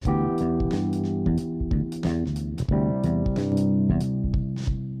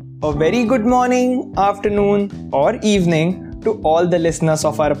A very good morning, afternoon, or evening to all the listeners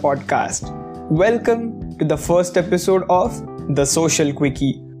of our podcast. Welcome to the first episode of The Social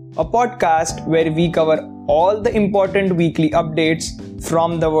Quickie, a podcast where we cover all the important weekly updates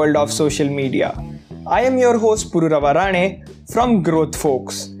from the world of social media. I am your host Pururava Rane from Growth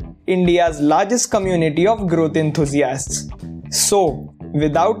Folks, India's largest community of growth enthusiasts. So,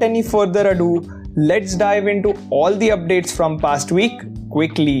 without any further ado, let's dive into all the updates from past week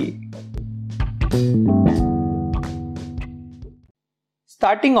quickly.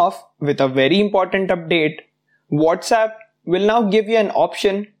 Starting off with a very important update, WhatsApp will now give you an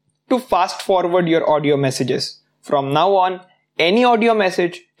option to fast forward your audio messages. From now on, any audio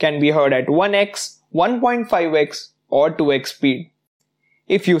message can be heard at 1x, 1.5x or 2x speed.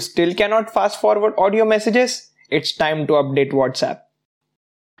 If you still cannot fast forward audio messages, it's time to update WhatsApp.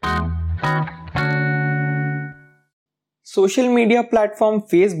 Social media platform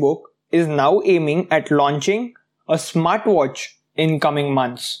Facebook is now aiming at launching a smartwatch in coming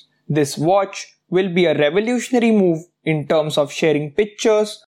months. This watch will be a revolutionary move in terms of sharing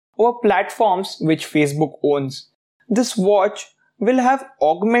pictures over platforms which Facebook owns. This watch will have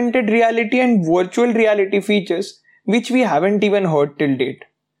augmented reality and virtual reality features which we haven't even heard till date.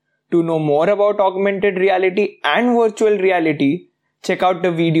 To know more about augmented reality and virtual reality, check out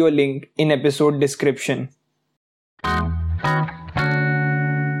the video link in episode description.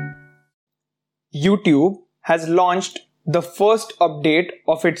 YouTube has launched the first update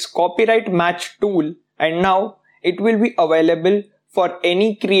of its copyright match tool, and now it will be available for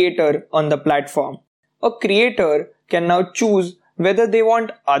any creator on the platform. A creator can now choose whether they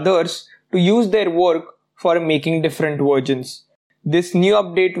want others to use their work for making different versions. This new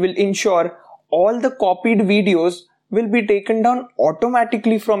update will ensure all the copied videos will be taken down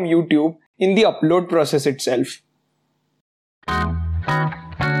automatically from YouTube in the upload process itself.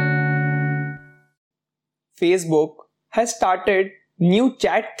 Facebook has started new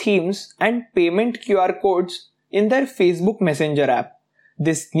chat themes and payment QR codes in their Facebook Messenger app.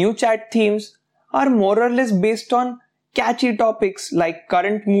 These new chat themes are more or less based on catchy topics like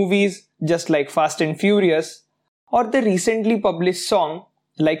current movies just like Fast and Furious or the recently published song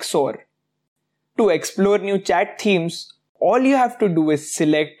like Soar. To explore new chat themes, all you have to do is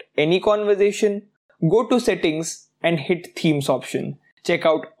select any conversation, go to settings and hit themes option. Check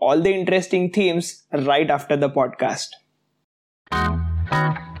out all the interesting themes right after the podcast.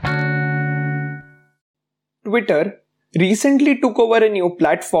 Twitter recently took over a new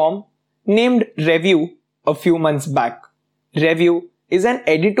platform named Review a few months back. Review is an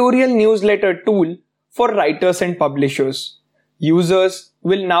editorial newsletter tool for writers and publishers. Users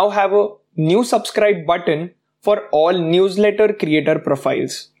will now have a new subscribe button for all newsletter creator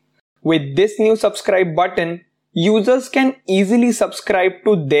profiles. With this new subscribe button, users can easily subscribe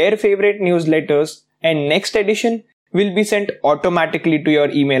to their favorite newsletters and next edition will be sent automatically to your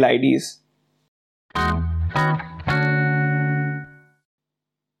email IDs.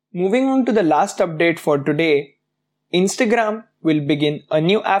 Moving on to the last update for today, Instagram will begin a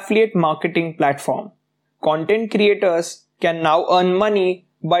new affiliate marketing platform. Content creators can now earn money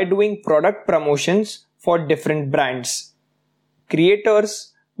by doing product promotions for different brands.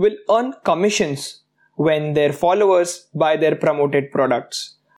 Creators will earn commissions when their followers buy their promoted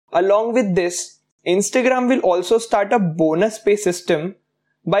products. Along with this, Instagram will also start a bonus pay system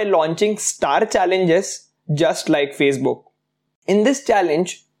by launching star challenges just like Facebook. In this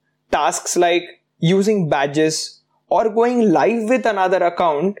challenge, tasks like using badges or going live with another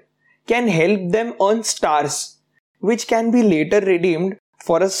account can help them earn stars, which can be later redeemed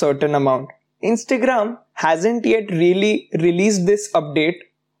for a certain amount. Instagram hasn't yet really released this update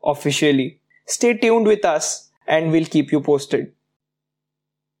officially. Stay tuned with us and we'll keep you posted.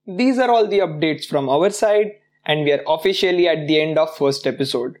 These are all the updates from our side and we are officially at the end of first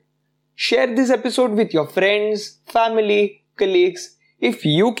episode. Share this episode with your friends, family, colleagues if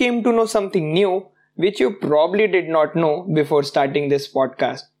you came to know something new which you probably did not know before starting this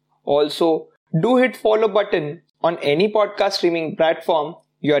podcast. Also, do hit follow button on any podcast streaming platform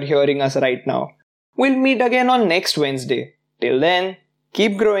you are hearing us right now. We'll meet again on next Wednesday. Till then,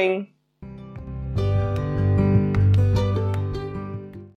 keep growing.